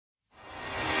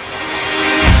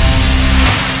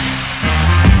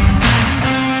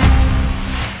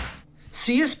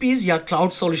CSPs या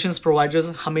cloud solutions providers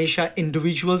हमेशा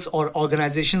individuals और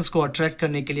ऑर्गेनाइजेशंस को अट्रैक्ट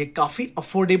करने के लिए काफ़ी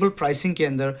अफोर्डेबल प्राइसिंग के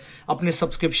अंदर अपने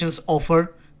सब्सक्रिप्शंस ऑफर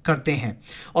करते हैं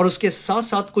और उसके साथ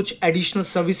साथ कुछ एडिशनल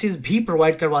सर्विसेज भी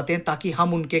प्रोवाइड करवाते हैं ताकि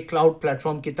हम उनके क्लाउड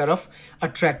प्लेटफॉर्म की तरफ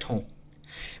अट्रैक्ट हों।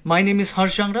 माय नेम इज़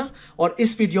हर्ष जांगरा और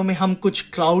इस वीडियो में हम कुछ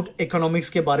क्लाउड इकोनॉमिक्स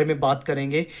के बारे में बात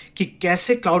करेंगे कि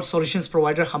कैसे क्लाउड सॉल्यूशंस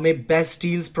प्रोवाइडर हमें बेस्ट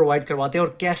डील्स प्रोवाइड करवाते हैं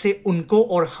और कैसे उनको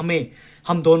और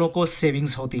हम दोनों को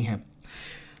सेविंग्स होती हैं।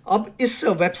 अब इस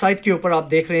वेबसाइट के ऊपर आप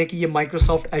देख रहे हैं कि ये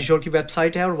माइक्रोसॉफ्ट एज्योर की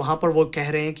वेबसाइट है और वहाँ पर वो कह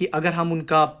रहे हैं कि अगर हम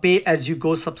उनका पे as you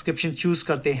go subscription choose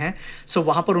करते हैं सो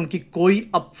वहाँ पर उनकी कोई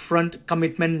अप फ्रंट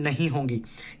कमिटमेंट नहीं होंगी।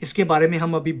 इसके बारे में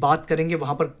हम अभी बात करेंगे।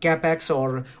 वहाँ पर कैपेक्स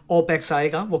और ओपेक्स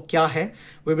आएगा, वो क्या है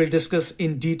we will discuss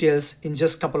in details in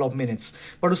just couple of minutes.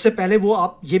 But उससे पहले वो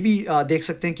आप ये भी देख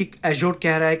सकते हैं कि एज्योर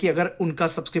कह रहा है कि अगर उनका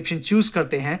सब्सक्रिप्शन चूज़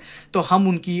करते हैं तो हम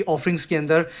उनकी ऑफरिंग्स के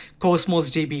अंदर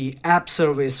Cosmos dB, app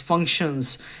service,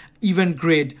 functions, event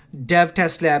grade, dev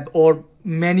test lab और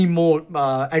many more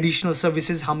additional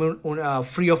services हम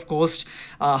free of cost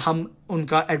हम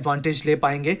उनका एडवांटेज ले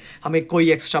पाएंगे। हमें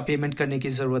कोई एक्स्ट्रा पेमेंट करने की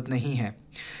ज़रूरत नहीं है।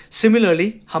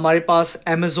 सिमिलरली हमारे पास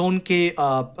अमेज़ोन के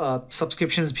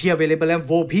सब्सक्रिप्शंस भी अवेलेबल हैं,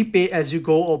 वो भी पे एज यू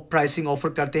गो और प्राइसिंग ऑफर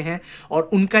करते हैं और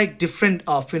उनका एक डिफरेंट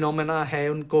फिनोमेना है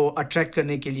उनको अट्रैक्ट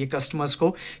करने के लिए कस्टमर्स को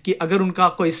कि अगर उनका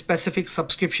कोई स्पेसिफिक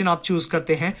सब्सक्रिप्शन आप चूज़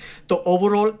करते हैं तो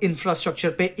ओवरऑल इंफ्रास्ट्रक्चर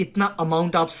पे इतना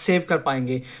अमाउंट आप सेव कर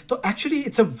पाएंगे। तो actually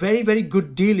it's a very very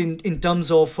good deal in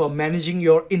terms of managing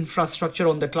your infrastructure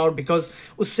on the cloud, because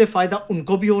उससे फ़ायदा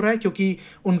उनको भी हो रहा है क्योंकि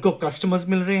उनको कस्टमर्स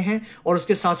मिल रहे हैं और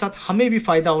उसके साथ साथ हमें भी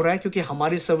फ़ायदा हो रहा है क्योंकि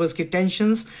हमारे सर्वर्स की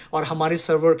टेंशन्स और हमारे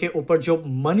सर्वर के ऊपर जो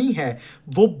मनी है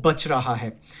वो बच रहा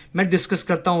है। मैं डिस्कस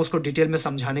करता हूं, उसको डिटेल में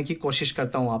समझाने की कोशिश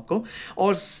करता हूं आपको।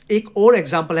 और एक और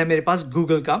एग्जांपल है मेरे पास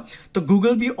गूगल का। तो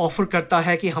गूगल भी ऑफर करता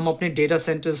है कि हम अपने डेटा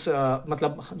सेंटर्स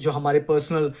मतलब जो हमारे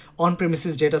personal on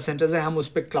premises data centres हैं हम उस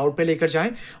पर क्लाउड पे लेकर जाएं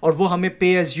और वो हमें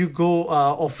पे एज यू गो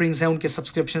ऑफरिंग्स हैं उनके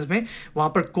सब्सक्रिप्शंस में। वहाँ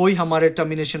पर कोई हमारे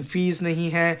टर्मिनेशन फीस नहीं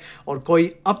है और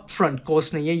कोई अप फ्रंट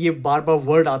कॉस्ट नहीं है। ये बार बार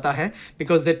वर्ड आता है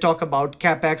because they talk about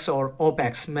capex और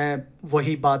ओपेक्स। मैं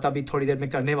वही बात अभी थोड़ी देर में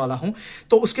करने वाला हूं।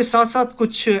 तो उसके साथ साथ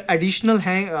कुछ एडिशनल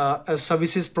हैं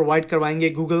सर्विसेज प्रोवाइड करवाएंगे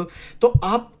गूगल। तो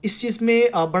आप इस चीज़ में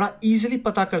बड़ा इजीली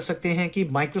पता कर सकते हैं कि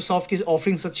माइक्रोसॉफ्ट की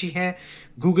ऑफरिंग्स अच्छी हैं,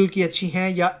 गूगल की अच्छी हैं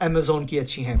या अमेज़ॉन की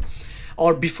अच्छी हैं।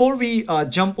 और before we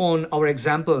jump on our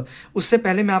example, उससे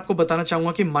पहले मैं आपको बताना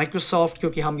चाहूँगा कि माइक्रोसॉफ्ट,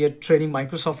 क्योंकि हम ये ट्रेनिंग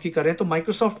माइक्रोसॉफ्ट की कर रहे हैं तो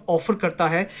माइक्रोसॉफ्ट ऑफर करता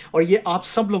है और ये आप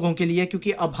सब लोगों के लिए,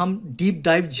 क्योंकि अब हम डीप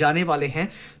डाइव जाने वाले हैं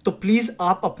तो प्लीज़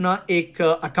आप अपना एक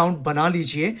अकाउंट बना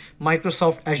लीजिए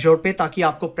माइक्रोसॉफ्ट एज्योर पे ताकि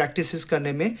आपको प्रैक्टिसेस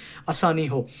करने में आसानी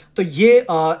हो। तो ये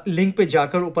लिंक पे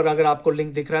जाकर, ऊपर अगर आपको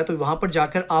लिंक दिख रहा है तो वहाँ पर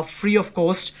जाकर आप फ्री ऑफ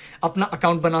कॉस्ट अपना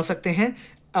अकाउंट बना सकते हैं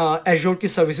एज्योर की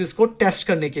सर्विसेज को टेस्ट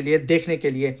करने के लिए, देखने के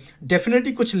लिए।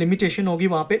 डेफिनेटली कुछ लिमिटेशन होगी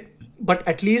वहाँ पे, बट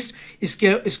एटलीस्ट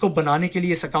इसको बनाने के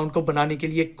लिए, इस अकाउंट को बनाने के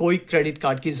लिए कोई क्रेडिट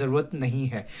कार्ड की ज़रूरत नहीं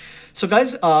है। सो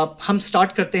गाइज हम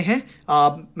स्टार्ट करते हैं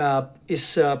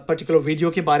इस पर्टिकुलर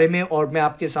वीडियो के बारे में और मैं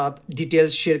आपके साथ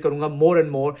डिटेल्स शेयर करूँगा मोर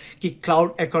एंड मोर कि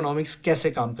क्लाउड इकोनॉमिक्स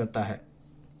कैसे काम करता है।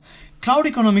 क्लाउड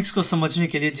इकोनॉमिक्स को समझने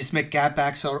के लिए, जिसमें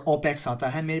कैपेक्स और ओपेक्स आता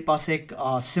है, मेरे पास एक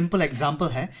सिंपल एग्जांपल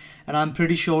है and I am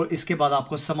pretty sure इसके बाद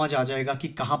आपको समझ आ जाएगा कि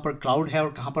कहाँ पर क्लाउड है और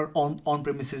कहाँ पर on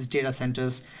premises data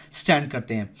centres stand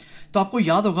करते हैं। तो आपको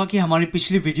याद होगा कि हमारी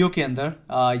पिछली वीडियो के अंदर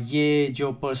ये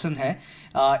जो पर्सन है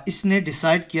इसने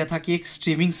डिसाइड किया था कि एक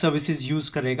स्ट्रीमिंग सर्विसेज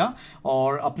यूज़ करेगा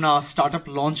और अपना स्टार्टअप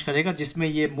लॉन्च करेगा जिसमें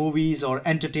ये मूवीज़ और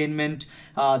एंटरटेनमेंट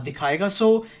दिखाएगा।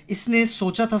 सो इसने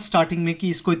सोचा था स्टार्टिंग में कि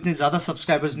इसको इतने ज़्यादा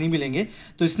सब्सक्राइबर्स नहीं मिलेंगे,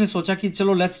 तो इसने सोचा कि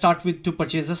चलो let's start with two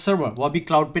purchase a server. वो अभी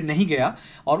क्लाउड पे नहीं गया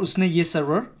और उसने ये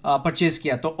सर्वर परचेज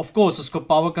किया। तो ऑफकोर्स उसको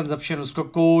पावर कंजप्शन, उसको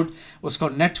कोड, उसको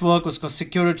नेटवर्क, उसको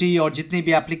सिक्योरिटी और जितनी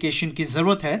भी एप्लीकेशन की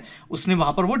ज़रूरत है उसने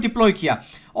वहाँ पर वो डिप्लॉय किया।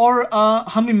 और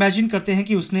हम इमेजिन करते हैं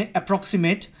कि उसने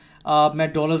अप्रॉक्सीमेट,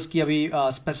 मैं डॉलर्स की अभी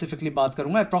स्पेसिफिकली बात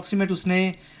करूँगा, अप्रॉक्सीमेट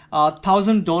उसने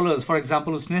 $1000 फॉर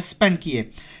एग्जांपल उसने स्पेंड किए।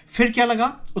 फिर क्या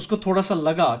लगा, उसको थोड़ा सा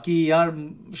लगा कि यार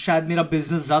शायद मेरा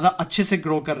बिजनेस ज़्यादा अच्छे से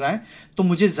ग्रो कर रहा है तो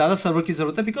मुझे ज़्यादा सर्वर की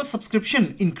ज़रूरत है बिकॉज सब्सक्रिप्शन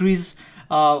इंक्रीज़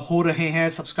हो रहे हैं,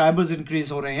 सब्सक्राइबर्स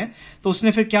इंक्रीज़ हो रहे हैं। तो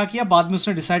उसने फिर क्या किया, बाद में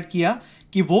उसने डिसाइड किया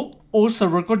कि वो और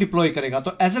सर्वर को डिप्लॉय करेगा।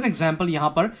 तो एज एन एग्जाम्पल यहाँ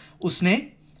पर उसने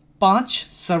 5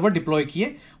 सर्वर डिप्लॉय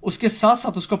किए। उसके साथ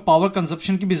साथ उसको पावर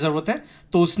कंजप्शन की भी ज़रूरत है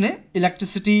तो उसने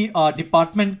इलेक्ट्रिसिटी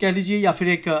डिपार्टमेंट कह लीजिए या फिर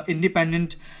एक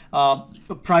इंडिपेंडेंट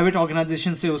प्राइवेट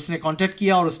ऑर्गेनाइजेशन से उसने कांटेक्ट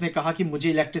किया और उसने कहा कि मुझे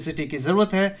इलेक्ट्रिसिटी की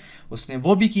ज़रूरत है। उसने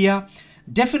वो भी किया।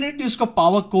 डेफिनेटली उसको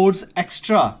पावर कोड्स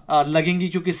एक्स्ट्रा लगेंगी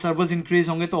क्योंकि सर्वर्स इंक्रीज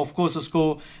होंगे तो ऑफकोर्स उसको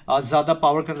ज़्यादा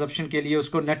पावर कंजप्शन के लिए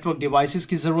उसको नेटवर्क डिवाइसेस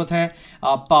की ज़रूरत है।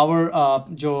 पावर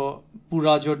जो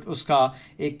पूरा जो उसका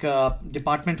एक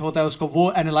डिपार्टमेंट होता है उसको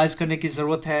वो एनालाइज करने की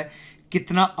ज़रूरत है,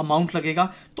 कितना अमाउंट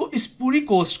लगेगा। तो इस पूरी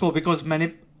कॉस्ट को, बिकॉज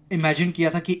मैंने इमेजिन किया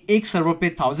था कि एक सर्वर पे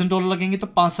 $1000 लगेंगे तो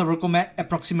 5 सर्वर को मैं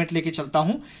अप्रॉक्सीमेट लेके चलता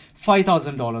हूँ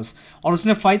 $5000, और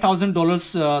उसने $5000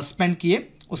 स्पेंड किए।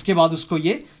 उसके बाद उसको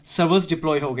ये सर्वर्स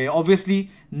डिप्लॉय हो गए। Obviously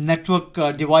network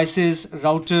devices,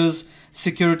 routers,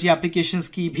 security applications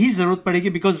की भी ज़रूरत पड़ेगी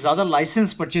बिकॉज ज़्यादा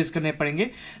लाइसेंस परचेज करने पड़ेंगे।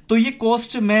 तो ये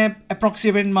कॉस्ट मैं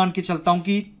अप्रॉक्सीमेट मान के चलता हूँ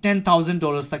कि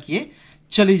 $10000 तक ये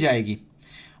चली जाएगी।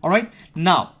 ऑलराइट,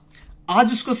 नाउ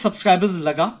आज उसको सब्सक्राइबर्स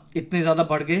लगा, इतने ज़्यादा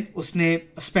बढ़ गए, उसने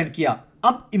स्पेंड किया।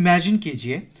 अब इमेजिन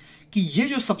कीजिए कि ये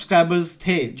जो सब्सक्राइबर्स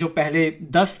थे जो पहले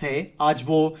 10 थे, आज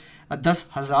वो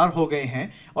 10,000 हो गए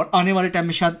हैं और आने वाले टाइम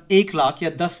में शायद 1 लाख या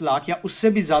 10 लाख या उससे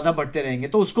भी ज़्यादा बढ़ते रहेंगे।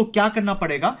 तो उसको क्या करना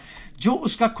पड़ेगा, जो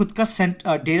उसका खुद का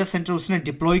डेटा सेंटर उसने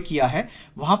डिप्लॉय किया है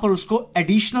वहाँ पर उसको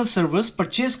एडिशनल सर्वर्स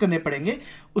परचेज करने पड़ेंगे।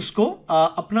 उसको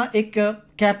अपना एक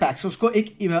कैपेक्स, उसको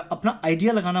एक अपना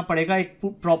आइडिया लगाना पड़ेगा, एक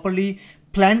प्रॉपरली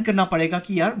प्लान करना पड़ेगा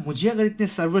कि यार मुझे अगर इतने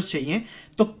सर्वर्स चाहिए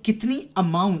तो कितनी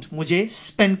अमाउंट मुझे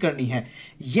स्पेंड करनी है।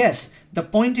 यस, द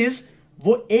पॉइंट इज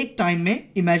वो एक टाइम में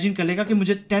इमेजिन कर लेगा कि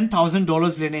मुझे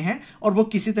 $10,000 लेने हैं और वो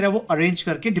किसी तरह वो अरेंज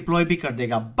करके डिप्लॉय भी कर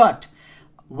देगा। But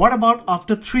what about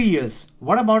after 3 years,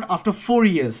 what about after 4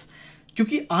 years?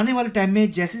 क्योंकि आने वाले टाइम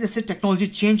में जैसे जैसे टेक्नोलॉजी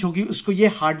चेंज होगी उसको ये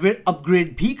हार्डवेयर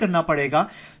अपग्रेड भी करना पड़ेगा,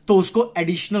 तो उसको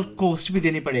एडिशनल कॉस्ट भी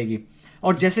देनी पड़ेगी।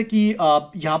 और जैसे कि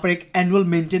यहाँ पर एक एनुअल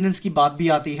मेंटेनेंस की बात भी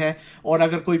आती है, और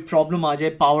अगर कोई प्रॉब्लम आ जाए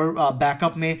पावर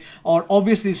बैकअप में, और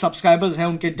ऑब्वियसली सब्सक्राइबर्स हैं,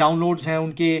 उनके डाउनलोड्स हैं,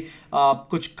 उनके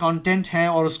कुछ कंटेंट हैं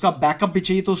और उसका बैकअप भी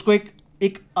चाहिए, तो उसको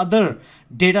एक अदर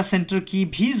डेटा सेंटर की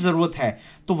भी ज़रूरत है।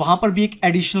 तो वहाँ पर भी एक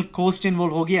एडिशनल कॉस्ट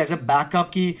इन्वॉल्व होगी एज ए बैकअप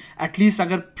की। एटलीस्ट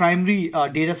अगर प्राइमरी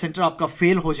डेटा सेंटर आपका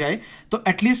फेल हो जाए तो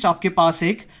एटलीस्ट आपके पास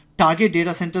एक टारगेट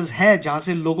डेटा सेंटर्स है जहाँ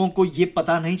से लोगों को ये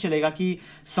पता नहीं चलेगा कि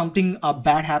something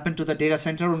bad happen to the data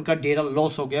centre, उनका डेटा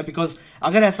लॉस हो गया। बिकॉज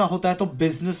अगर ऐसा होता है तो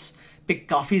बिजनेस पे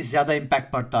काफ़ी ज़्यादा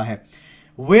इम्पैक्ट पड़ता है।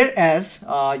 वेयर एज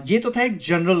ये तो था एक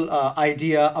general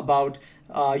idea about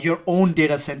your own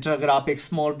data centre, अगर आप एक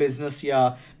स्मॉल बिजनेस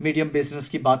या मीडियम बिजनेस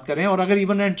की बात करें, और अगर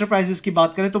इवन एंटरप्राइजेस की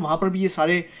बात करें तो वहाँ पर भी ये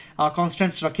सारे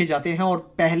कॉन्स्टेंट्स रखे जाते हैं और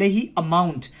पहले ही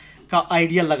अमाउंट का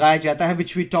आइडिया लगाया जाता है,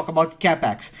 which we talk about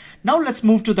capex. Now let's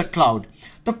move to the cloud.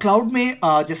 तो क्लाउड में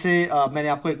जैसे मैंने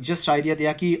आपको एक जस्ट आइडिया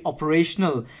दिया कि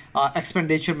ऑपरेशनल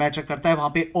एक्सपेंडिचर मैटर करता है, वहाँ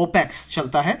पे ओपेक्स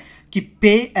चलता है कि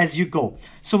पे एज यू गो।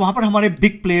 सो वहाँ पर हमारे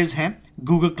बिग प्लेयर्स हैं,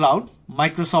 Google cloud,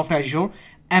 Microsoft azure,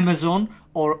 Amazon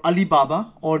और अलीबाबा,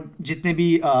 और जितने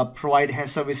भी प्रोवाइड है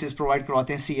सर्विसेज प्रोवाइड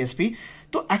करवाते हैं सीएसपी।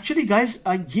 तो एक्चुअली गाइज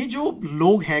ये जो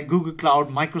लोग हैं, Google cloud,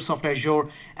 Microsoft azure,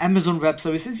 Amazon web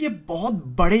services, ये बहुत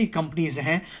बड़े कंपनीज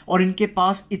हैं और इनके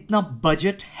पास इतना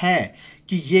बजट है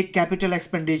कि ये कैपिटल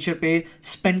एक्सपेंडिचर पे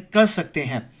स्पेंड कर सकते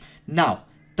हैं। Now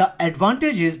the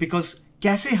advantage is because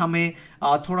कैसे हमें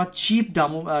थोड़ा चीप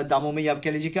दामों में या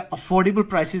कह लीजिए कि अफोर्डेबल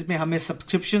प्राइसेस में हमें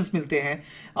सब्सक्रिप्शंस मिलते हैं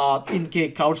इनके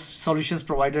क्लाउड सॉल्यूशंस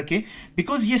प्रोवाइडर के,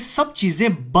 बिकॉज ये सब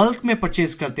चीज़ें बल्क में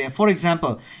परचेज करते हैं। फॉर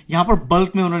एग्जांपल यहाँ पर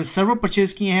बल्क में उन्होंने सर्वर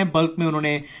परचेज किए हैं, बल्क में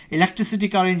उन्होंने इलेक्ट्रिसिटी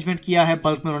का अरेंजमेंट किया है,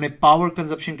 बल्क में उन्होंने पावर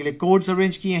कंजप्शन के लिए कोड्स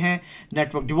अरेंज किए हैं,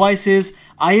 नेटवर्क डिवाइसेस,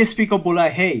 आईएसपी को बोला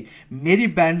है मेरी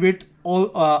bandwidth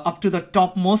up to the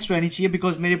top most रहनी चाहिए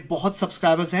बिकॉज मेरे बहुत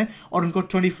सब्सक्राइबर्स हैं और उनको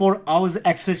 24 आवर्स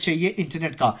एक्सेस चाहिए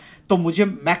इंटरनेट का, तो मुझे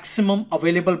मैक्सिमम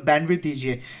अवेलेबल बैंडविड्थ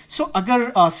दीजिए। सो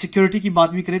अगर सिक्योरिटी की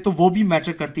बात भी करें तो वो भी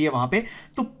मैटर करती है वहाँ पे।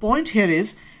 तो पॉइंट हियर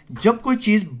इज जब कोई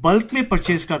चीज़ बल्क में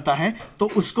परचेज करता है तो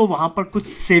उसको वहाँ पर कुछ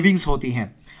सेविंग्स होती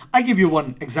हैं। I give you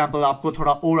one example, आपको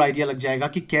थोड़ा और आइडिया लग जाएगा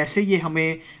कि कैसे ये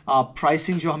हमें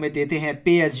प्राइसिंग जो हमें देते हैं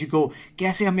पे एज यू गो,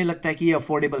 कैसे हमें लगता है कि ये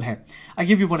अफोर्डेबल है। I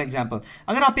give you one example,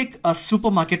 अगर आप एक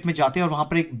सुपरमार्केट में जाते हैं और वहाँ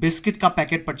पर एक बिस्किट का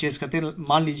पैकेट परचेज करते हैं,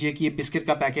 मान लीजिए कि ये बिस्किट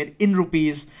का पैकेट इन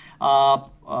रुपीज़,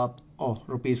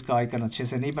 रुपीज़ का आइकन अच्छे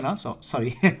से नहीं बना,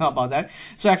 sorry about that.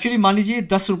 So actually मान लीजिए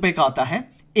 10 रुपये का आता है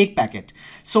एक पैकेट।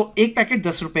 सो एक पैकेट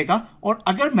 10 रुपये का, और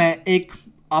अगर मैं एक,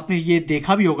 आपने ये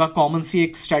देखा भी होगा, कॉमन सी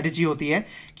एक स्ट्रैटेजी होती है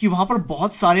कि वहाँ पर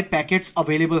बहुत सारे पैकेट्स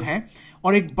अवेलेबल हैं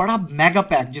और एक बड़ा मेगा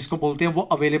पैक जिसको बोलते हैं वो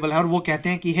अवेलेबल है, और वो कहते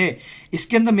हैं कि है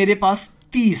इसके अंदर मेरे पास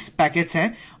 30 पैकेट्स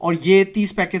हैं और ये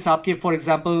 30 पैकेट्स आपके फॉर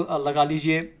एग्जांपल लगा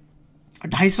लीजिए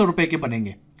 250 रुपये के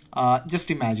बनेंगे।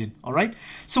 Just imagine, alright.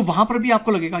 सो वहाँ पर भी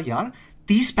आपको लगेगा यार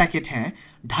 30 पैकेट हैं,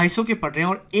 250 के पड़ रहे हैं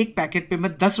और एक पैकेट पे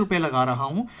मैं 10 रुपये लगा रहा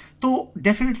हूँ, तो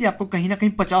डेफिनेटली आपको कहीं ना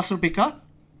कहीं 50 रुपये का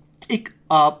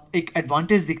एक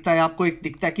एडवांटेज दिखता है, आपको एक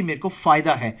दिखता है कि मेरे को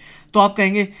फ़ायदा है। तो आप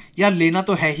कहेंगे यार लेना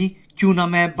तो है ही, क्यों ना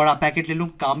मैं बड़ा पैकेट ले लूँ,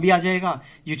 काम भी आ जाएगा,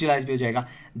 यूटिलाइज भी हो जाएगा।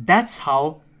 That's how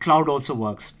cloud also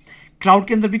works. Cloud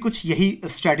के अंदर भी कुछ यही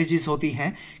स्ट्रैटेजीज होती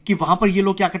हैं कि वहाँ पर ये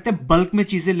लोग क्या करते हैं, बल्क में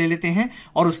चीज़ें ले लेते हैं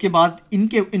और उसके बाद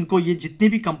इनको ये जितनी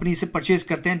भी कंपनी से परचेज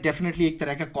करते हैं, डेफिनेटली एक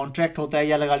तरह का कॉन्ट्रैक्ट होता है,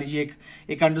 या लगा लीजिए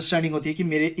एक अंडरस्टैंडिंग होती है कि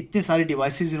मेरे इतने सारे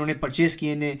डिवाइसेस इन्होंने परचेज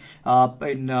किए ने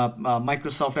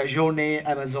माइक्रोसॉफ्ट एजोर ने,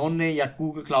 अमेजोन ने या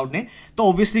गूगल क्लाउड ने, तो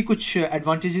ऑब्वियसली कुछ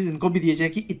एडवांटेजेस इनको भी दिए जाए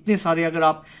कि इतने सारे अगर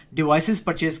आप डिवाइसेस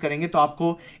परचेज करेंगे तो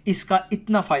आपको इसका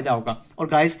इतना फ़ायदा होगा। और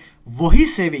गाइज वही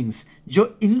सेविंग्स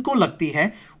जो इनको लगती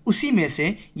है, उसी में से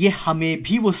ये हमें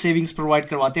भी वो सेविंग्स प्रोवाइड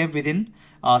करवाते हैं विद इन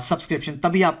सब्सक्रिप्शन।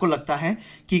 तभी आपको लगता है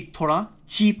कि थोड़ा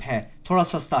चीप है, थोड़ा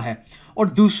सस्ता है। और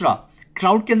दूसरा,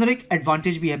 क्लाउड के अंदर एक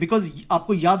एडवांटेज भी है, बिकॉज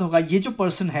आपको याद होगा ये जो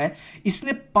पर्सन है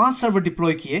इसने 5 सर्वर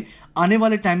डिप्लॉय किए, आने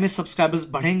वाले टाइम में सब्सक्राइबर्स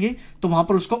बढ़ेंगे तो वहां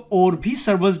पर उसको और भी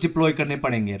सर्वर्स डिप्लॉय करने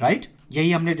पड़ेंगे, राइट?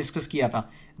 यही हमने डिस्कस किया था।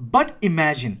 बट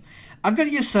इमेजिन अगर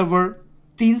ये सर्वर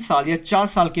 3 साल या 4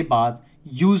 साल के बाद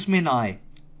यूज में ना आए,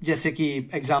 जैसे कि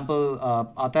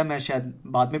एग्जाम्पल आता है, मैं शायद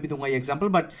बाद में भी दूंगा ये एग्जाम्पल,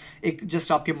 बट एक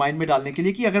जस्ट आपके माइंड में डालने के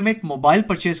लिए कि अगर मैं एक मोबाइल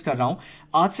परचेज कर रहा हूँ,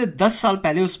 आज से 10 साल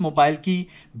पहले उस मोबाइल की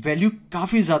वैल्यू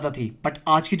काफ़ी ज़्यादा थी, बट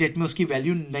आज की डेट में उसकी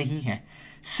वैल्यू नहीं है।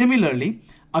 सिमिलरली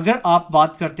अगर आप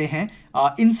बात करते हैं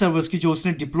इन सर्वर्स की जो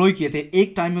उसने डिप्लॉय किए थे,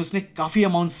 एक टाइम में उसने काफ़ी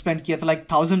अमाउंट स्पेंड किया था, लाइक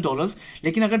 $1000,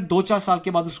 लेकिन अगर 2-4 साल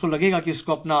के बाद उसको लगेगा कि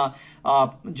उसको अपना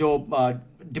जो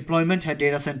डिप्लॉयमेंट है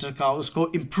डेटा सेंटर का उसको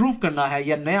इम्प्रूव करना है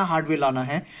या नया हार्डवेयर लाना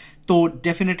है, तो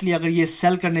डेफिनेटली अगर ये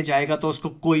सेल करने जाएगा तो उसको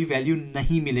कोई वैल्यू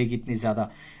नहीं मिलेगी इतनी ज़्यादा।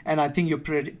 And I think you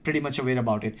pretty much aware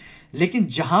about it. लेकिन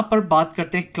जहाँ पर बात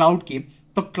करते हैं क्लाउड की,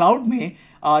 तो क्लाउड में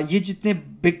ये जितने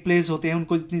बिग प्लेयर्स होते हैं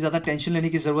उनको इतनी ज़्यादा टेंशन लेने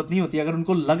की ज़रूरत नहीं होती। अगर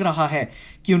उनको लग रहा है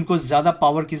कि उनको ज़्यादा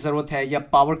पावर की ज़रूरत है या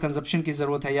पावर कंजप्शन की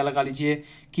ज़रूरत है, या लगा लीजिए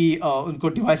कि उनको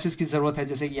डिवाइसेस की ज़रूरत है,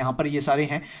 जैसे कि यहाँ पर ये सारे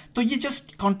हैं, तो ये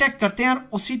जस्ट कॉन्टैक्ट करते हैं और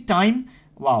उसी time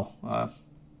wow,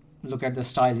 look at the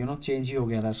style, you know, change ही हो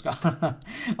गया था इसका।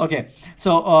 ओके,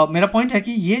 सो मेरा पॉइंट है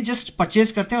कि ये जस्ट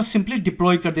परचेज करते हैं और सिंपली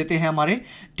डिप्लॉय कर देते हैं हमारे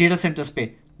डेटा सेंटर्स पे।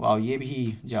 वाओ, ये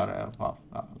भी जा रहा है, वाओ,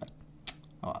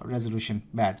 रेजोल्यूशन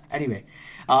बैड, एनीवे।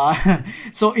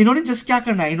 सो इन्होंने जस्ट क्या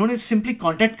करना है, इन्होंने सिंपली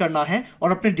कॉन्टैक्ट करना है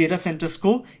और अपने डेटा सेंटर्स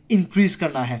को इंक्रीज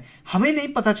करना है। हमें नहीं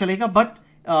पता चलेगा, but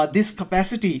this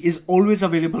capacity is always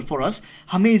available for us.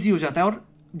 हमें ईजी हो जाता है, और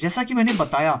जैसा कि मैंने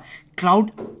बताया,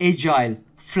 क्लाउड एजाइल,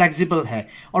 फ्लेक्सिबल है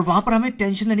और वहाँ पर हमें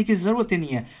टेंशन लेने की ज़रूरत ही नहीं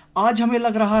है। आज हमें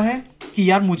लग रहा है कि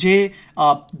यार मुझे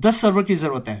 10 सर्वर की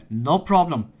ज़रूरत है, no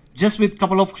problem, just with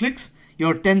couple of clicks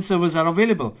your 10 servers are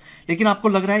available. लेकिन आपको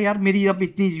लग रहा है यार मेरी अब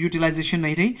इतनी यूटिलाइजेशन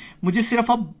नहीं रही, मुझे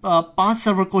सिर्फ अब 5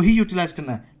 सर्वर को ही यूटिलाइज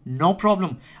करना है, नो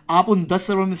प्रॉब्लम। आप उन 10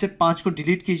 सर्वर में से 5 को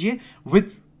डिलीट कीजिए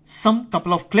with some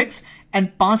couple of clicks and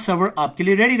 5 server आपके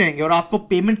लिए रेडी रहेंगे। और आपको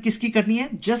पेमेंट किसकी करनी है?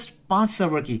 जस्ट 5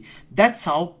 सर्वर की। दैट्स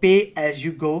हाउ पे as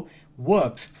you go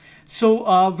works. So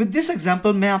with this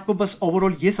example मैं आपको बस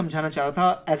ओवरऑल ये समझाना चाह रहा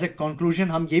था। एज ए कंक्लूजन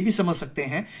हम ये भी समझ सकते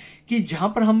हैं कि जहाँ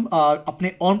पर हम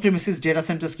अपने ऑन प्रेमिसेस डेटा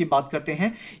सेंटर्स की बात करते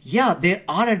हैं, या देयर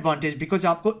आर एडवांटेज, बिकॉज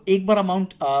आपको एक बार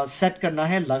अमाउंट सेट करना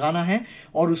है, लगाना है,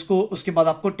 और उसके बाद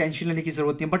आपको टेंशन लेने की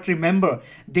जरूरत नहीं है। But remember,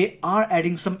 they are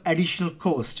adding some additional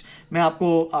cost. मैं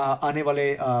आपको आने वाले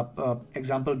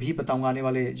एग्जाम्पल भी बताऊंगा, आने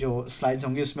वाले जो स्लाइड्स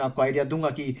होंगे उसमें आपको आइडिया दूंगा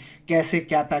कि कैसे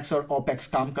कैपेक्स और ओपेक्स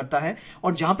काम करता है।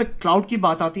 और जहाँ पे क्लाउड की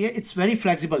बात आती है, it's very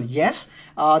flexible. Yes,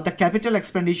 the capital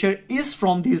expenditure is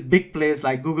from these big players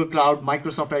like Google Cloud,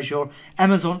 Microsoft Azure,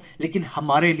 Amazon, लेकिन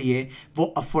हमारे लिए वो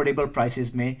affordable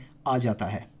prices में आ जाता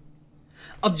है।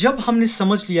 अब जब हमने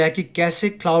समझ लिया है कि कैसे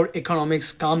क्लाउड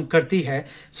इकोनॉमिक्स काम करती है,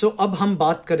 सो अब हम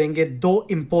बात करेंगे 2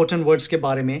 इंपॉर्टेंट वर्ड्स के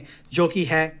बारे में, जो कि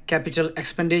है capital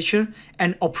expenditure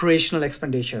and operational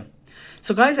expenditure.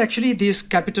 So guys, actually this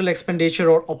capital expenditure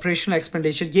और ऑपरेशनल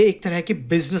एक्सपेंडिचर ये एक तरह की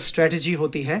बिजनेस स्ट्रेटजी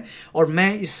होती है, और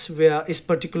मैं इस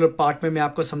पर्टिकुलर पार्ट में मैं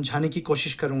आपको समझाने की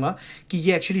कोशिश करूंगा कि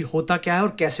ये एक्चुअली होता क्या है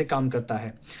और कैसे काम करता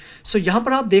है। सो यहाँ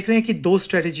पर आप देख रहे हैं कि 2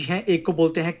 स्ट्रेटजी हैं, एक को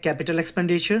बोलते हैं कैपिटल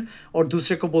एक्सपेंडिचर और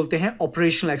दूसरे को बोलते हैं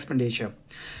ऑपरेशनल एक्सपेंडिचर।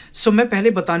 सो मैं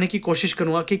पहले बताने की कोशिश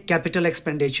करूंगा कि कैपिटल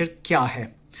एक्सपेंडिचर क्या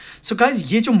है। सो गाइज,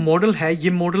 ये जो मॉडल है, ये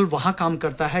मॉडल वहाँ काम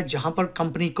करता है जहाँ पर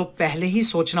कंपनी को पहले ही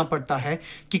सोचना पड़ता है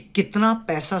कि कितना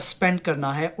पैसा स्पेंड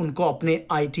करना है उनको अपने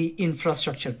आईटी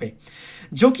इंफ्रास्ट्रक्चर पे,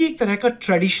 जो कि एक तरह का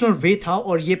ट्रेडिशनल वे था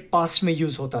और ये पास्ट में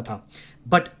यूज़ होता था।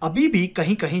 बट अभी भी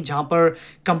कहीं कहीं जहाँ पर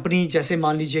कंपनी, जैसे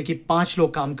मान लीजिए कि 5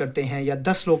 लोग काम करते हैं या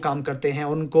 10 लोग काम करते हैं,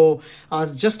 और उनको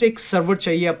जस्ट एक सर्वर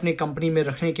चाहिए अपने कंपनी में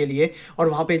रखने के लिए, और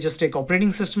वहाँ पे जस्ट एक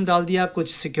ऑपरेटिंग सिस्टम डाल दिया,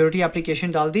 कुछ सिक्योरिटी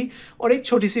एप्लीकेशन डाल दी और एक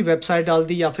छोटी सी वेबसाइट डाल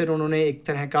दी, या फिर उन्होंने एक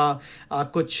तरह का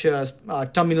कुछ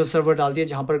टर्मिनल सर्वर डाल दिया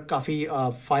जहाँ पर काफ़ी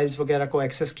फाइल्स वगैरह को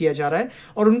एक्सेस किया जा रहा है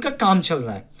और उनका काम चल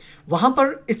रहा है। वहाँ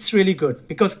पर it's really good,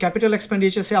 because capital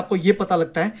expenditure से आपको ये पता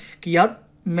लगता है कि यार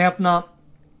मैं अपना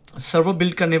सर्वर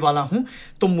बिल्ड करने वाला हूं,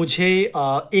 तो मुझे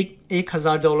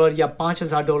 $1,000 या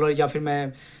 $5,000 या फिर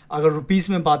मैं अगर रुपीस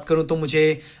में बात करूं तो मुझे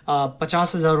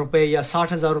 50,000 रुपये या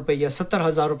 60,000 रुपये या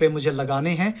 70,000 रुपये मुझे लगाने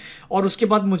हैं, और उसके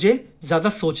बाद मुझे ज़्यादा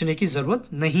सोचने की ज़रूरत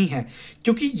नहीं है,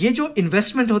 क्योंकि ये जो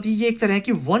इन्वेस्टमेंट होती है ये एक तरह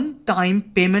की वन टाइम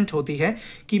पेमेंट होती है।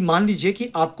 कि मान लीजिए कि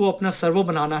आपको अपना सर्वर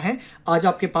बनाना है, आज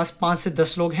आपके पास 5 से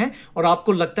 10 लोग हैं और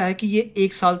आपको लगता है कि ये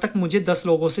 1 साल तक मुझे 10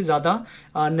 लोगों से ज़्यादा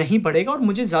नहीं पड़ेगा और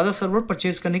मुझे ज़्यादा सर्वर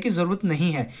परचेज करने की ज़रूरत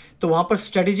नहीं है, तो वहाँ पर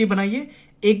स्ट्रेटेजी बनाइए,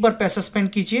 एक बार पैसा स्पेंड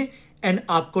कीजिए एंड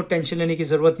आपको टेंशन लेने की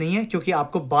ज़रूरत नहीं है, क्योंकि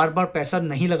आपको बार बार पैसा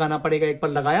नहीं लगाना पड़ेगा। एक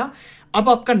बार लगाया, अब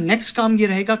आपका नेक्स्ट काम ये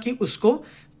रहेगा कि उसको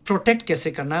प्रोटेक्ट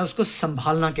कैसे करना है, उसको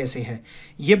संभालना कैसे है।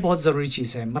 ये बहुत ज़रूरी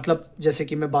चीज़ है। मतलब जैसे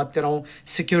कि मैं बात कर रहा हूँ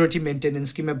सिक्योरिटी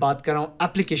मेंटेनेंस की, मैं बात कर रहा हूँ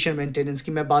एप्लीकेशन मेंटेनेंस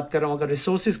की, मैं बात कर रहा हूँ अगर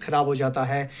रिसोर्सेज ख़राब हो जाता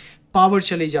है, पावर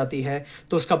चली जाती है,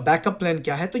 तो उसका बैकअप प्लान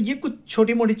क्या है। तो ये कुछ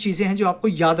छोटी मोटी चीज़ें हैं जो आपको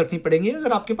याद रखनी पड़ेंगी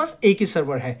अगर आपके पास एक ही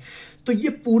सर्वर है। तो ये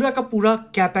पूरा का पूरा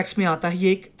कैपेक्स में आता है।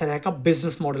 ये एक तरह का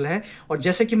बिजनेस मॉडल है, और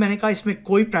जैसे कि मैंने कहा इसमें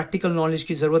कोई प्रैक्टिकल नॉलेज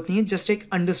की ज़रूरत नहीं है, जस्ट एक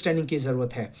अंडरस्टैंडिंग की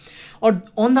ज़रूरत है। और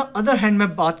ऑन द अदर हैंड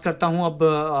मैं बात करता हूँ अब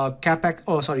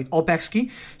ओपेक्स की।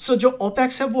 सो जो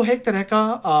ओपेक्स है वो है एक तरह का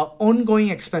ऑन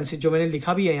गोइंग एक्सपेंसिस, जो मैंने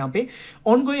लिखा भी है यहाँ पे।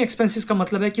 ऑन गोइंग एक्सपेंसिस का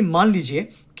मतलब है कि मान लीजिए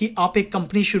कि आप एक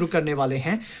कंपनी शुरू करने वाले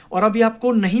हैं और अभी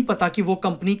आपको नहीं पता कि वो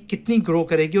कंपनी कितनी ग्रो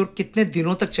करेगी और कितने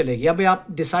दिनों तक चलेगी। अभी आप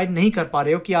डिसाइड नहीं कर पा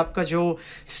रहे हो कि आपका जो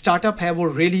स्टार्टअप है वो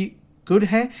रियली गुड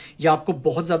है या आपको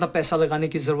बहुत ज़्यादा पैसा लगाने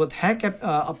की ज़रूरत है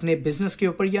अपने बिजनेस के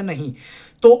ऊपर या नहीं।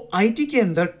 तो आईटी के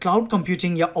अंदर क्लाउड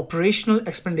कंप्यूटिंग या ऑपरेशनल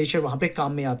एक्सपेंडिचर वहाँ पे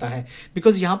काम में आता है,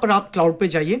 बिकॉज यहाँ पर आप क्लाउड पे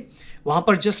जाइए, वहाँ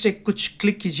पर जस्ट एक कुछ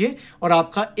क्लिक कीजिए और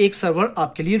आपका एक सर्वर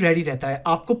आपके लिए रेडी रहता है।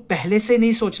 आपको पहले से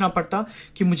नहीं सोचना पड़ता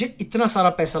कि मुझे इतना सारा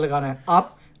पैसा लगाना है।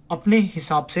 आप अपने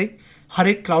हिसाब से हर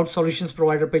एक क्लाउड सॉल्यूशंस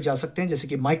प्रोवाइडर पे जा सकते हैं, जैसे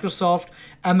कि माइक्रोसॉफ्ट,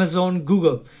 अमेजोन,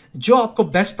 गूगल, जो आपको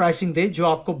बेस्ट प्राइसिंग दे, जो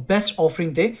आपको बेस्ट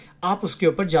ऑफरिंग दे, आप उसके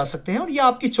ऊपर जा सकते हैं और ये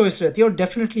आपकी चॉइस रहती है। और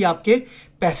डेफिनेटली आपके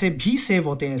पैसे भी सेव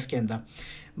होते हैं इसके अंदर।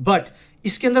 बट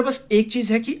इसके अंदर बस एक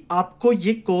चीज़ है कि आपको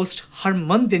ये कॉस्ट हर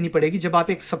मंथ देनी पड़ेगी। जब आप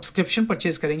एक सब्सक्रिप्शन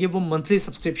परचेज करेंगे, वो मंथली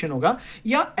सब्सक्रिप्शन होगा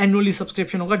या एनुअली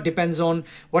सब्सक्रिप्शन होगा, depends on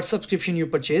what subscription you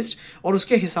purchased, और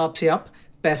उसके हिसाब से आप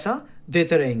पैसा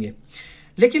देते रहेंगे।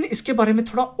 लेकिन इसके बारे में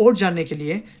थोड़ा और जानने के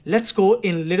लिए let's go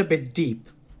in little bit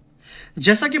deep.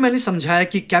 जैसा कि मैंने समझाया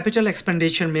कि कैपिटल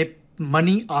एक्सपेंडिचर में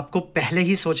मनी आपको पहले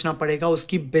ही सोचना पड़ेगा,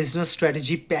 उसकी बिजनेस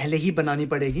स्ट्रेटजी पहले ही बनानी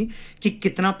पड़ेगी कि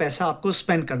कितना पैसा आपको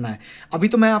स्पेंड करना है। अभी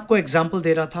तो मैं आपको एग्जांपल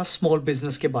दे रहा था स्मॉल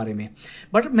बिजनेस के बारे में,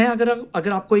 बट मैं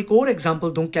अगर आपको एक और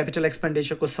एग्जांपल दूं कैपिटल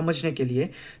एक्सपेंडिचर को समझने के लिए,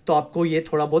 तो आपको ये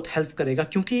थोड़ा बहुत हेल्प करेगा,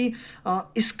 क्योंकि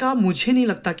इसका मुझे नहीं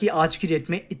लगता कि आज की डेट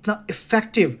में इतना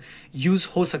इफेक्टिव यूज़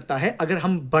हो सकता है अगर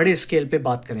हम बड़े स्केल पे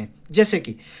बात करें। जैसे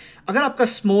कि अगर आपका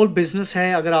स्मॉल बिजनेस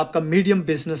है, अगर आपका मीडियम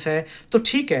बिजनेस है, तो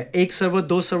ठीक है, 1 सर्वर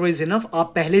 2 सर्वर इज इनफ।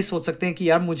 आप पहले ही सोच सकते हैं कि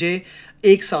यार मुझे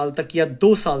 1 साल तक या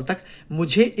 2 साल तक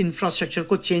मुझे इंफ्रास्ट्रक्चर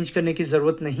को चेंज करने की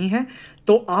ज़रूरत नहीं है,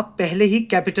 तो आप पहले ही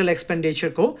कैपिटल एक्सपेंडिचर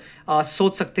को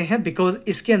सोच सकते हैं, बिकॉज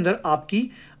इसके अंदर आपकी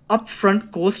अप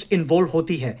फ्रंट कॉस्ट इन्वॉल्व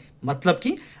होती है। मतलब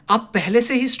कि आप पहले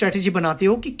से ही स्ट्रेटेजी बनाते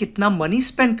हो कि कितना मनी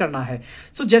स्पेंड करना है।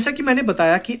 तो जैसा कि मैंने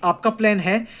बताया कि आपका प्लान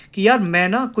है कि यार मैं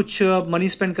ना कुछ मनी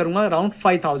स्पेंड करूंगा अराउंड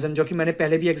 5,000, जो कि मैंने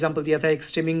पहले भी एग्जांपल दिया था एक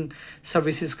स्ट्रीमिंग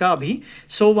सर्विसेज का अभी।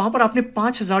 सो वहाँ पर आपने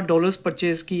 $5,000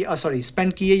 परचेज की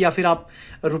स्पेंड किए, या फिर आप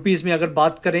रुपीज़ में अगर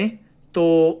बात करें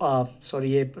तो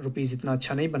सॉरी ये रुपीज़ इतना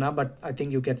अच्छा नहीं बना, but I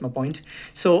think you get my point.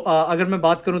 सो अगर मैं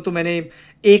बात करूं तो मैंने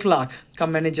 1 लाख का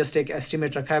मैंने जस्ट एक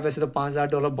एस्टिमेट रखा है। वैसे तो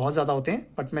 $5,000 बहुत ज़्यादा होते हैं,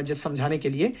 बट मैं जस्ट समझाने के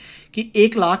लिए कि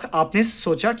 1 लाख आपने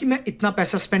सोचा कि मैं इतना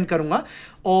पैसा स्पेंड करूंगा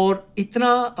और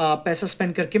इतना पैसा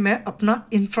स्पेंड करके मैं अपना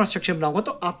इंफ्रास्ट्रक्चर बनाऊंगा।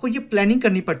 तो आपको ये प्लानिंग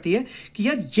करनी पड़ती है कि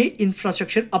यार ये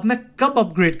इंफ्रास्ट्रक्चर अब मैं कब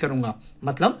अपग्रेड करूंगा।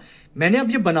 मतलब मैंने अब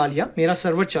ये बना लिया, मेरा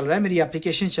सर्वर चल रहा है, मेरी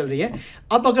एप्लीकेशन चल रही है,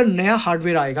 अब अगर नया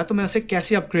हार्डवेयर आएगा तो मैं उसे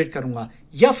कैसे अपग्रेड करूंगा।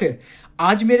 या फिर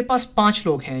आज मेरे पास 5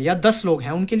 लोग हैं या 10 लोग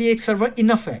हैं, उनके लिए एक सर्वर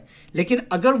इनफ है, लेकिन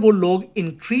अगर वो लोग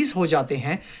इंक्रीज हो जाते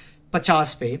हैं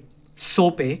 50 पे 100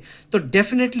 पे, तो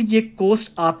डेफिनेटली ये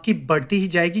कॉस्ट आपकी बढ़ती ही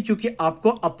जाएगी, क्योंकि आपको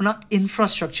अपना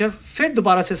इंफ्रास्ट्रक्चर फिर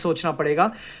दोबारा से सोचना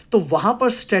पड़ेगा। तो वहाँ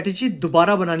पर स्ट्रेटेजी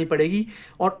दोबारा बनानी पड़ेगी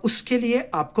और उसके लिए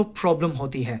आपको प्रॉब्लम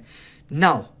होती है।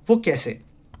 नाउ वो कैसे?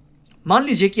 मान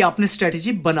लीजिए कि आपने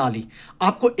स्ट्रेटेजी बना ली,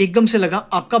 आपको एकदम से लगा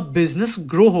आपका बिजनेस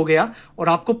ग्रो हो गया और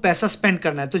आपको पैसा स्पेंड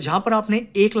करना है। तो जहां पर आपने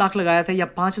 1 लाख लगाया था या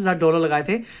 $5,000 लगाए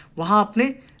थे, वहां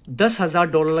आपने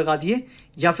 $10,000 लगा दिए,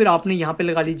 या फिर आपने यहां पे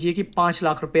लगा लीजिए कि 5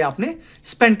 लाख रुपए आपने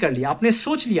स्पेंड कर लिया। आपने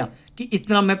सोच लिया कि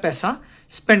इतना मैं पैसा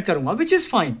स्पेंड करूंगा, विच इज़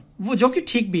फाइन, वो जो कि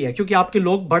ठीक भी है, क्योंकि आपके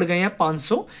लोग बढ़ गए हैं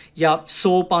 500 या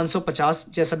 100, 550,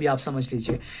 जैसा भी आप समझ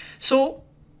लीजिए। सो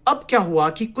अब क्या हुआ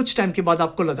कि कुछ टाइम के बाद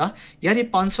आपको लगा यार ये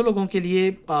 500 लोगों के लिए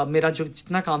मेरा जो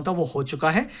जितना काम था वो हो चुका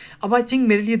है, अब आई थिंक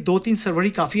मेरे लिए 2-3 सर्वर ही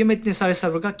काफ़ी है, मैं इतने सारे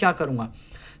सर्वर का क्या करूँगा।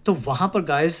 तो वहाँ पर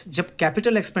गाइस जब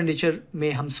कैपिटल एक्सपेंडिचर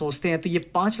में हम सोचते हैं तो ये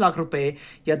 5 लाख रुपए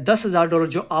या $10,000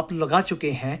 जो आप लगा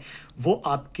चुके हैं वो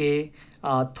आपके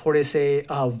थोड़े से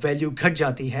वैल्यू घट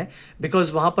जाती है,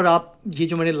 बिकॉज वहाँ पर आप ये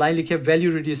जो मैंने लाइन लिखी है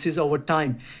वैल्यू रिड्यूसेस ओवर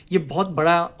टाइम, ये बहुत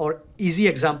बड़ा और इजी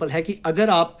एग्जांपल है कि अगर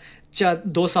आप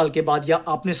 2 साल के बाद या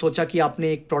आपने सोचा कि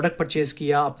आपने एक प्रोडक्ट परचेज़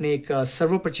किया, आपने एक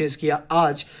सर्वर परचेज़ किया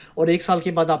आज, और 1 साल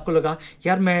के बाद आपको लगा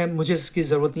यार मुझे इसकी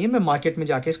ज़रूरत नहीं है, मैं मार्केट में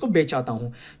जाके इसको बेच आता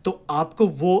हूँ, तो आपको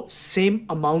वो सेम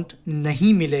अमाउंट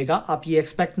नहीं मिलेगा, आप ये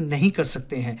एक्सपेक्ट नहीं कर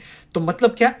सकते हैं। तो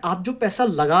मतलब क्या, आप जो पैसा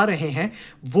लगा रहे हैं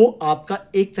वो आपका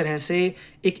एक तरह से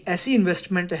एक ऐसी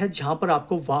इन्वेस्टमेंट है जहाँ पर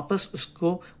आपको वापस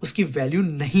उसकी वैल्यू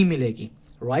नहीं मिलेगी,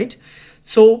 राइट।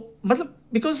 सो मतलब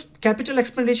बिकॉज कैपिटल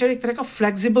एक्सपेंडिचर एक तरह का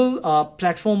फ्लेक्सिबल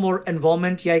प्लेटफॉर्म और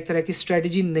एनवायरनमेंट या एक तरह की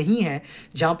स्ट्रेटजी नहीं है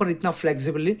जहाँ पर इतना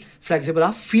फ्लेक्सिबल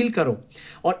आप फील करो।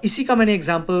 और इसी का मैंने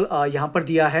एग्जांपल यहाँ पर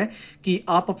दिया है कि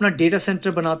आप अपना डेटा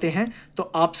सेंटर बनाते हैं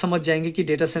तो आप समझ जाएंगे कि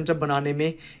डेटा सेंटर बनाने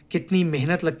में कितनी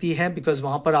मेहनत लगती है, बिकॉज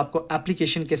वहाँ पर आपको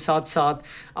एप्लीकेशन के साथ साथ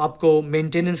आपको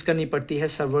मेंटेनेंस करनी पड़ती है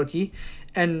सर्वर की,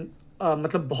 एंड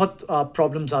मतलब बहुत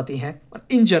प्रॉब्लम्स आती हैं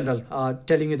in general,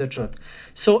 telling you the truth.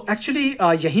 So actually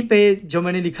यहीं पे जो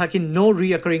मैंने लिखा कि नो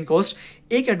रीअकरिंग कॉस्ट,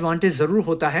 एक एडवांटेज ज़रूर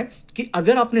होता है कि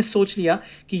अगर आपने सोच लिया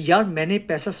कि यार मैंने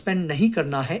पैसा स्पेंड नहीं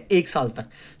करना है 1 साल तक,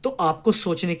 तो आपको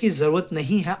सोचने की ज़रूरत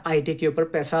नहीं है आईटी के ऊपर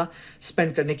पैसा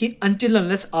स्पेंड करने की, अनटिल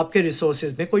अनलेस आपके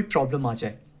रिसोर्सेज में कोई प्रॉब्लम आ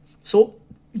जाए। सो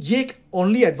ये एक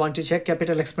ओनली एडवांटेज है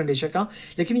कैपिटल एक्सपेंडिचर का,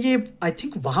 लेकिन ये आई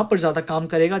थिंक वहाँ पर ज़्यादा काम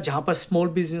करेगा जहाँ पर स्मॉल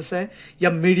बिजनेस है या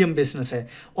मीडियम बिजनेस है।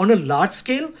 On a large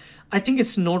scale I think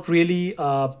it's not really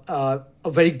a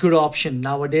very good option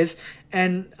now days,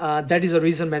 and that is a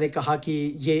reason मैंने कहा कि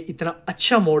ये इतना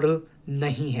अच्छा मॉडल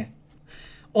नहीं है।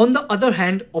 On the other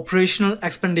hand operational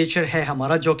expenditure है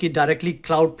हमारा, जो कि डायरेक्टली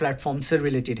क्लाउड प्लेटफॉर्म से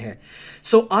रिलेटेड है।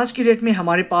 सो आज की डेट में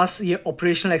हमारे पास ये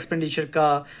ऑपरेशनल एक्सपेंडिचर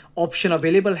का ऑप्शन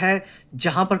अवेलेबल है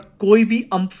जहां पर कोई भी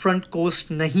अपफ्रंट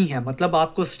कॉस्ट नहीं है। मतलब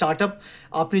आपको स्टार्टअप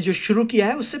आपने जो शुरू किया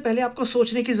है उससे पहले आपको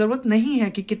सोचने की ज़रूरत नहीं है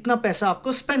कि कितना पैसा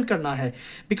आपको स्पेंड करना है,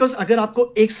 बिकॉज अगर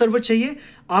आपको एक सर्वर चाहिए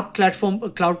आप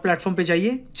क्लाउड प्लेटफॉर्म पे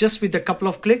जाइए, just with a couple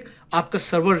of click आपका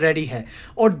सर्वर रेडी है।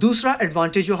 और दूसरा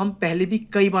एडवांटेज जो हम पहले भी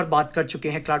कई बार बात कर चुके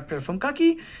हैं क्लाउड प्लेटफॉर्म का,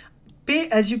 कि पे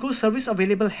as you go service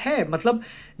available है। मतलब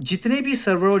जितने भी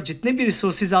सर्वर और जितने भी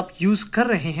रिसोर्सेज आप यूज़ कर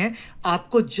रहे हैं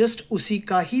आपको जस्ट उसी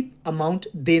का ही अमाउंट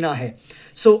देना है।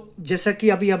 सो जैसा कि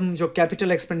अभी हम जो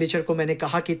कैपिटल एक्सपेंडिचर को मैंने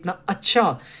कहा कि इतना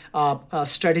अच्छा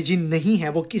स्ट्रेटजी नहीं है,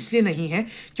 वो किस लिए नहीं है,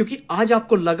 क्योंकि आज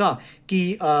आपको लगा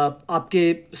कि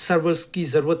आपके सर्वर्स की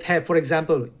ज़रूरत है। फॉर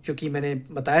एग्जांपल, क्योंकि मैंने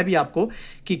बताया भी आपको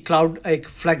कि क्लाउड एक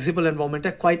फ्लेक्सिबल एनवायरनमेंट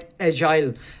है, क्वाइट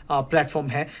एजाइल प्लेटफॉर्म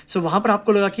है। सो वहाँ पर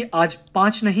आपको लगा कि आज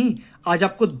 5 नहीं, आज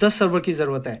आपको 10 सर्वर की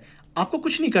ज़रूरत है। आपको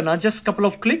कुछ नहीं करना, just couple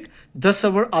of click 10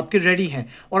 server आपके रेडी हैं,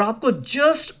 और आपको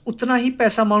जस्ट उतना ही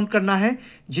पैसा अमाउंट करना है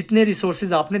जितने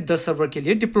रिसोर्सेज आपने 10 सर्वर के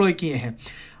लिए डिप्लॉय किए हैं।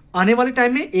 आने वाले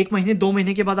टाइम में 1 महीने 2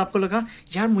 महीने के बाद आपको लगा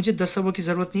यार मुझे 10 सर्वर की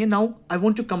ज़रूरत नहीं है, now I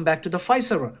want to come back to the 5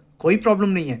 server, कोई प्रॉब्लम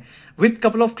नहीं है। With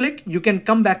couple of click you can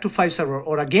come back to 5 server,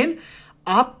 और अगेन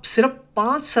आप सिर्फ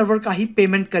 5 सर्वर का ही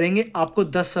पेमेंट करेंगे, आपको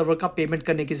 10 सर्वर का पेमेंट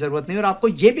करने की ज़रूरत नहीं। और आपको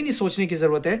ये भी नहीं सोचने की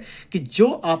ज़रूरत है कि जो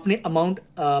आपने अमाउंट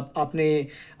आपने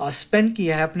स्पेंड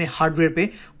किया है अपने हार्डवेयर पे,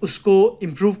 उसको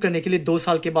इम्प्रूव करने के लिए 2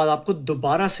 साल के बाद आपको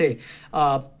दोबारा से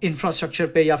इंफ्रास्ट्रक्चर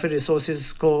पे या फिर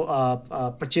रिसोर्सेज को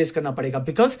परचेज करना पड़ेगा,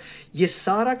 बिकॉज ये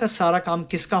सारा का सारा काम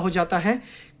किसका हो जाता है,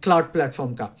 क्लाउड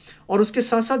प्लेटफॉर्म का। और उसके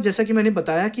साथ साथ जैसा कि मैंने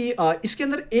बताया कि इसके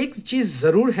अंदर एक चीज़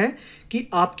ज़रूर है कि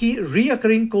आपकी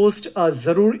रीअकरिंग कॉस्ट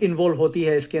ज़रूर इन्वॉल्व होती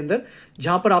है इसके अंदर,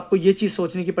 जहाँ पर आपको ये चीज़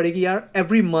सोचने की पड़ेगी यार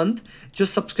एवरी मंथ जो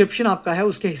सब्सक्रिप्शन आपका है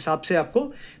उसके हिसाब से आपको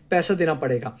पैसा देना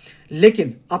पड़ेगा।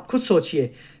 लेकिन आप खुद सोचिए,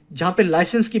 जहाँ पे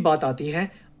लाइसेंस की बात आती है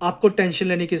आपको टेंशन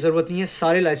लेने की ज़रूरत नहीं है,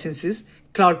 सारे लाइसेंसेस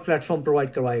क्लाउड प्लेटफॉर्म प्रोवाइड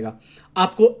करवाएगा।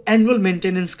 आपको एनुअल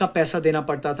मेंटेनेंस का पैसा देना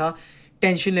पड़ता था,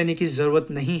 टेंशन लेने की ज़रूरत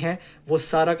नहीं है, वो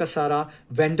सारा का सारा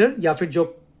वेंडर या फिर जो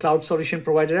क्लाउड सॉल्यूशन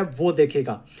प्रोवाइडर है वो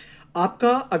देखेगा।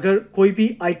 आपका अगर कोई भी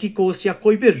आईटी कॉस्ट या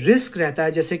कोई भी रिस्क रहता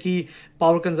है, जैसे कि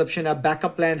पावर कंजप्शन है,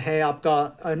 बैकअप प्लान है,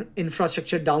 आपका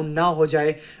इंफ्रास्ट्रक्चर डाउन ना हो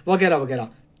जाए वगैरह वगैरह,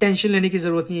 टेंशन लेने की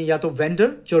ज़रूरत नहीं है। या तो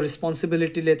वेंडर जो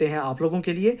रिस्पॉन्सिबिलिटी लेते हैं आप लोगों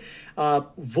के लिए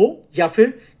वो, या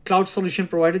फिर क्लाउड सॉल्यूशन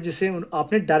प्रोवाइडर जिसे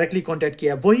आपने डायरेक्टली कांटेक्ट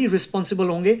किया, वही रिस्पॉन्सिबल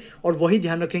होंगे और वही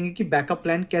ध्यान रखेंगे कि बैकअप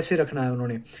प्लान कैसे रखना है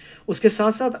उन्होंने। उसके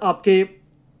साथ साथ आपके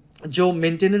जो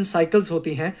मेंटेनेंस साइकिल्स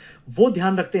होती हैं वो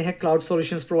ध्यान रखते हैं क्लाउड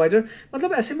सॉल्यूशंस प्रोवाइडर।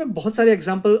 मतलब ऐसे में बहुत सारे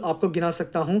एग्जांपल आपको गिना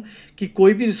सकता हूं कि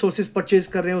कोई भी रिसोर्सेज परचेज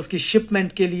कर रहे हैं उसकी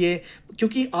शिपमेंट के लिए,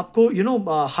 क्योंकि आपको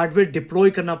हार्डवेयर डिप्लॉय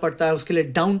करना पड़ता है, उसके लिए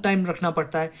डाउन टाइम रखना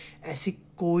पड़ता है। ऐसी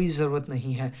कोई ज़रूरत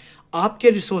नहीं है। आपके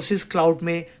रिसोर्सेज क्लाउड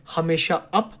में हमेशा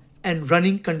अप एंड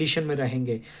रनिंग कंडीशन में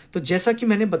रहेंगे। तो जैसा कि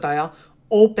मैंने बताया,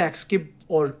 ओपैक्स के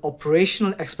और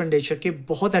ऑपरेशनल एक्सपेंडिचर के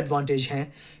बहुत एडवांटेज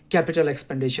हैं कैपिटल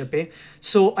एक्सपेंडिचर पे।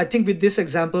 सो I think with this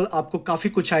example आपको काफ़ी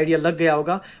कुछ आइडिया लग गया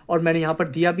होगा, और मैंने यहाँ पर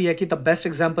दिया भी है कि द बेस्ट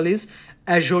एग्जांपल इज़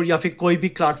एजोर या फिर कोई भी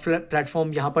क्लाउड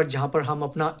प्लेटफॉर्म यहाँ पर जहाँ पर हम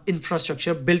अपना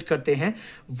इंफ्रास्ट्रक्चर बिल्ड करते हैं,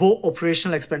 वो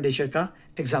ऑपरेशनल एक्सपेंडिचर का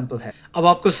एग्जाम्पल है। अब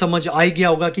आपको समझ आ गया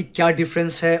होगा कि क्या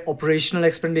डिफरेंस है ऑपरेशनल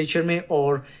एक्सपेंडिचर में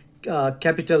और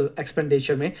कैपिटल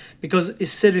एक्सपेंडिचर में, बिकॉज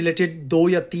इससे रिलेटेड 2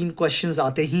 या 3 क्वेश्चंस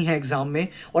आते ही हैं एग्जाम में,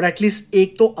 और एटलीस्ट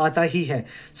एक तो आता ही है।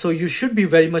 So you should be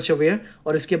very much aware,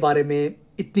 और इसके बारे में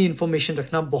इतनी इन्फॉर्मेशन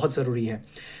रखना बहुत ज़रूरी है।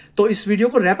 तो इस वीडियो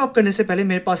को रैप अप करने से पहले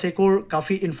मेरे पास एक और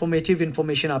काफ़ी इन्फॉर्मेटिव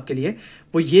इन्फॉर्मेशन आपके लिए,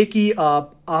 वो ये कि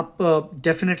आप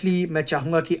डेफिनेटली मैं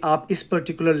चाहूँगा कि आप इस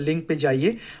पर्टिकुलर लिंक पे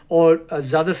जाइए और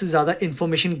ज़्यादा से ज़्यादा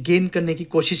इन्फॉर्मेशन गेन करने की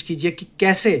कोशिश कीजिए कि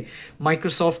कैसे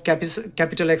माइक्रोसॉफ्ट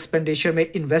कैपिटल एक्सपेंडिचर में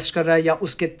इन्वेस्ट कर रहा है या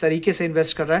उसके तरीके से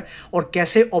इन्वेस्ट कर रहा है, और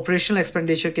कैसे ऑपरेशनल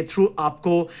एक्सपेंडिचर के थ्रू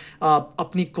आपको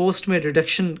अपनी कॉस्ट में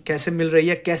रिडक्शन कैसे मिल रही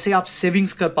है, कैसे आप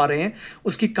सेविंग्स कर पा रहे हैं,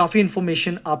 उसकी काफ़ी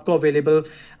इन्फॉर्मेशन आपको अवेलेबल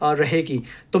रहेगी।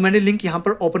 तो मैंने लिंक यहाँ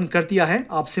पर ओपन कर दिया है,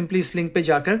 आप सिंपली इस लिंक पे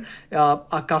जाकर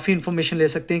काफ़ी इन्फॉर्मेशन ले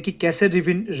सकते हैं कि कैसे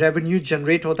रेवेन्यू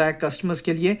जनरेट होता है कस्टमर्स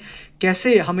के लिए,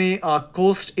 कैसे हमें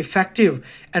कॉस्ट इफेक्टिव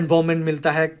एनवायरनमेंट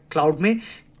मिलता है क्लाउड में,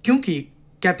 क्योंकि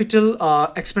कैपिटल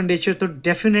एक्सपेंडिचर तो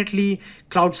definitely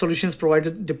cloud solutions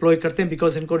provider deploy करते हैं,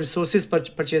 बिकॉज इनको रिसोर्सेज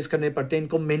परचेज करने पड़ते हैं,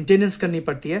 इनको मेंटेनेंस करनी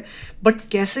पड़ती है। बट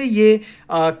कैसे ये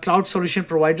क्लाउड सॉल्यूशन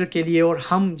प्रोवाइडर के लिए और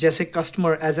हम जैसे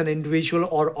कस्टमर एज एन इंडिविजुअल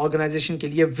और ऑर्गेनाइजेशन के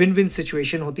लिए विन विन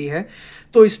सिचुएशन होती है,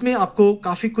 तो इसमें आपको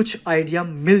काफ़ी कुछ आइडिया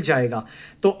मिल जाएगा।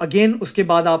 तो अगेन उसके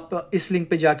बाद आप इस लिंक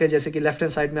पे जाकर, जैसे कि लेफ्ट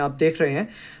हैंड साइड में आप देख रहे हैं,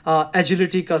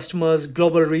 agility, customers,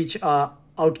 global reach,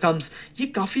 outcomes, ये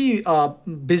काफ़ी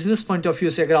बिजनेस पॉइंट ऑफ व्यू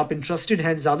से अगर आप इंटरेस्टेड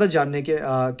हैं ज़्यादा जानने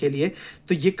के लिए,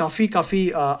 तो ये काफ़ी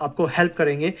आपको हेल्प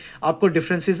करेंगे। आपको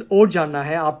डिफरेंसेस और जानना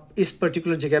है, आप इस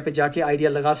पर्टिकुलर जगह पे जाके आइडिया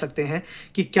लगा सकते हैं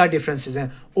कि क्या डिफरेंसेस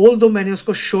हैं। ऑल दो मैंने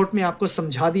उसको शॉर्ट में आपको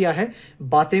समझा दिया है,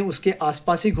 बातें उसके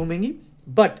आसपास ही घूमेंगी।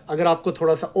 बट अगर आपको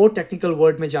थोड़ा सा और टेक्निकल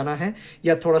वर्ड में जाना है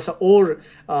या थोड़ा सा और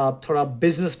थोड़ा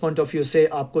बिजनेस पॉइंट ऑफ व्यू से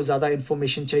आपको ज़्यादा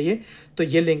इन्फॉर्मेशन चाहिए, तो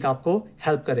ये लिंक आपको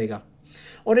हेल्प करेगा।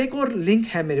 और एक और लिंक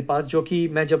है मेरे पास, जो कि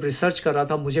मैं जब रिसर्च कर रहा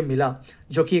था मुझे मिला,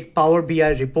 जो कि एक पावर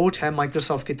बीआई रिपोर्ट है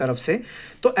माइक्रोसॉफ्ट की तरफ से।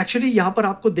 तो एक्चुअली यहाँ पर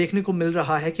आपको देखने को मिल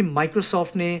रहा है कि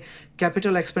माइक्रोसॉफ्ट ने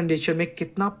कैपिटल एक्सपेंडिचर में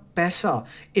कितना पैसा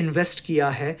इन्वेस्ट किया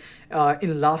है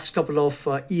in last couple of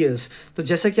years. तो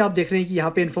जैसा कि आप देख रहे हैं कि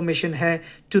यहाँ पे इंफॉर्मेशन है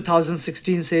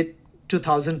 2016 से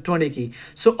 2020 की।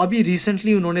 सो अभी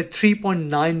रिसेंटली उन्होंने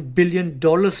 $3.9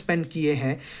 बिलियन स्पेंड किए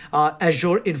हैं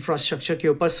एजोर इंफ्रास्ट्रक्चर के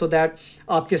ऊपर, सो दैट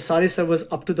आपके सारे servers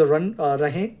up to the run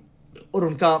रहें, और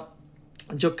उनका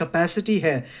जो कैपेसिटी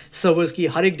है सर्वर्स की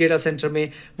हर एक डेटा सेंटर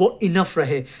में वो इनफ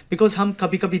रहे। बिकॉज हम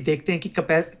कभी कभी देखते हैं कि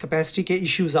कैपेसिटी के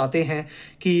इश्यूज आते हैं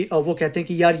कि वो कहते हैं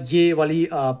कि यार ये वाली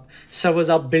सर्वर्स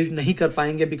आप बिल्ड नहीं कर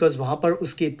पाएंगे बिकॉज वहाँ पर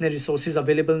उसके इतने रिसोर्सेज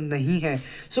अवेलेबल नहीं हैं।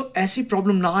 सो ऐसी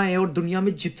प्रॉब्लम ना आए, और दुनिया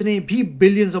में जितने भी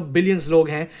बिलियंस ऑफ बिलियंस लोग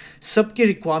हैं, सबके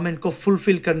रिक्वायरमेंट को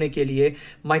फुलफिल करने के लिए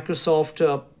माइक्रोसॉफ्ट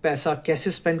पैसा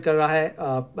कैसे स्पेंड कर रहा है,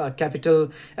 कैपिटल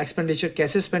एक्सपेंडिचर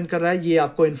कैसे स्पेंड कर रहा है, ये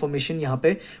आपको इन्फॉर्मेशन यहाँ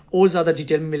पे और ज़्यादा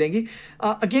डिटेल में मिलेंगी।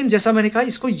 अगेन जैसा मैंने कहा,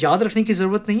 इसको याद रखने की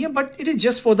ज़रूरत नहीं है, but it is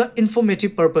just for the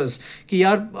informative purpose कि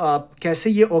यार कैसे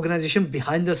ये ऑर्गेनाइजेशन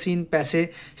बिहाइंड द सीन पैसे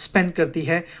स्पेंड करती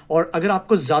है। और अगर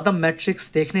आपको ज़्यादा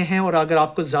मैट्रिक्स देखने हैं और अगर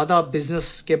आपको ज़्यादा बिजनेस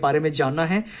के बारे में जानना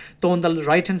है, तो on the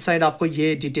right hand side आपको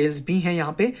ये डिटेल्स भी हैं,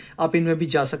 यहाँ पे आप इनमें भी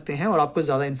जा सकते हैं और आपको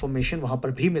ज़्यादा इन्फॉर्मेशन वहाँ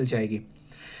पर भी मिल जाएगी।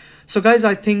 सो गाइज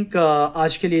आई थिंक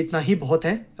आज के लिए इतना ही बहुत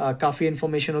है। काफ़ी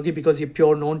इन्फॉर्मेशन होगी बिकॉज ये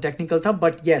प्योर नॉन टेक्निकल था,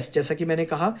 बट येस जैसा कि मैंने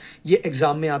कहा ये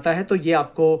एग्ज़ाम में आता है, तो ये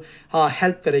आपको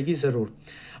हेल्प करेगी ज़रूर।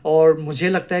 और मुझे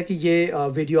लगता है कि ये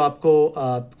वीडियो आपको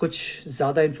कुछ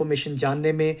ज़्यादा इन्फॉर्मेशन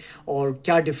जानने में और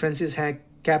क्या डिफरेंसेस हैं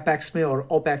कैपेक्स में और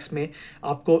ओपेक्स में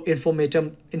आपको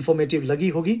इन्फॉर्मेटिव लगी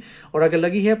होगी। और अगर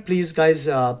लगी है, please guys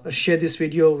share this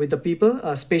video with the people,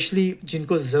 specially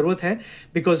जिनको ज़रूरत है,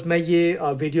 बिकॉज मैं ये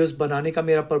वीडियोस बनाने का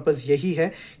मेरा पर्पज़ यही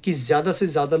है कि ज़्यादा से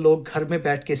ज़्यादा लोग घर में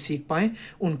बैठ के सीख पाएँ,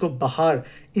 उनको बाहर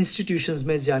इंस्टीट्यूशंस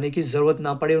में जाने की ज़रूरत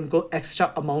ना पड़े, उनको एक्स्ट्रा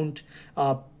अमाउंट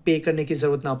पे करने की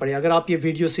ज़रूरत ना पड़े। अगर आप ये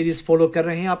वीडियो सीरीज़ फॉलो कर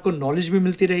रहे हैं, आपको नॉलेज भी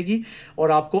मिलती रहेगी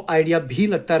और आपको आइडिया भी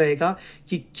लगता रहेगा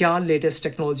कि क्या लेटेस्ट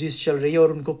टेक्नोलॉजीज चल रही है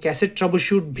और उनको कैसे ट्रबल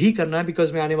शूट भी करना है,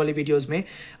 बिकॉज मैं आने वाली वीडियोज़ में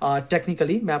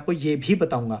टेक्निकली मैं आपको ये भी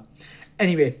बताऊँगा।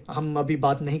 एनीवे हम अभी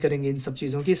बात नहीं करेंगे इन सब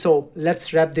चीज़ों की. So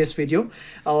let's wrap this video.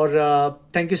 और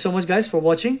thank you so much guys for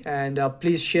watching and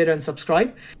please share and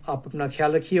subscribe. आप अपना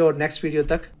ख्याल रखिए और नेक्स्ट वीडियो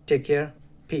तक टेक केयर.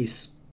 पीस.